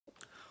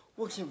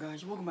What's up,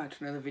 guys? Welcome back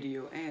to another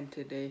video, and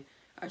today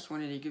I just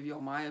wanted to give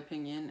y'all my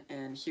opinion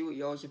and see what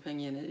y'all's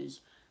opinion is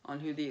on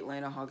who the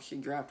Atlanta Hawks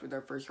should draft with their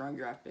first round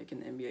draft pick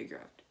in the NBA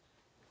draft.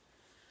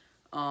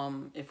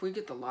 If we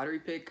get the lottery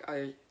pick,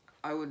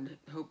 I would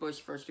hope us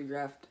first to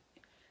draft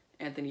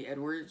Anthony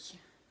Edwards.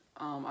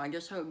 I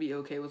guess I would be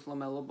okay with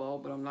LaMelo Ball,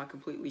 but I'm not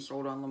completely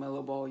sold on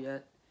LaMelo Ball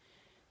yet.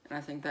 And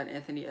I think that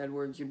Anthony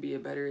Edwards would be a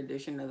better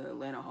addition to the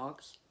Atlanta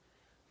Hawks,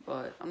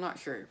 but I'm not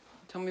sure.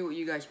 Tell me what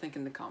you guys think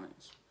in the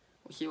comments.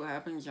 We'll see what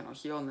happens, and I'll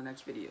see you all in the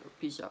next video.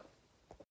 Peace out.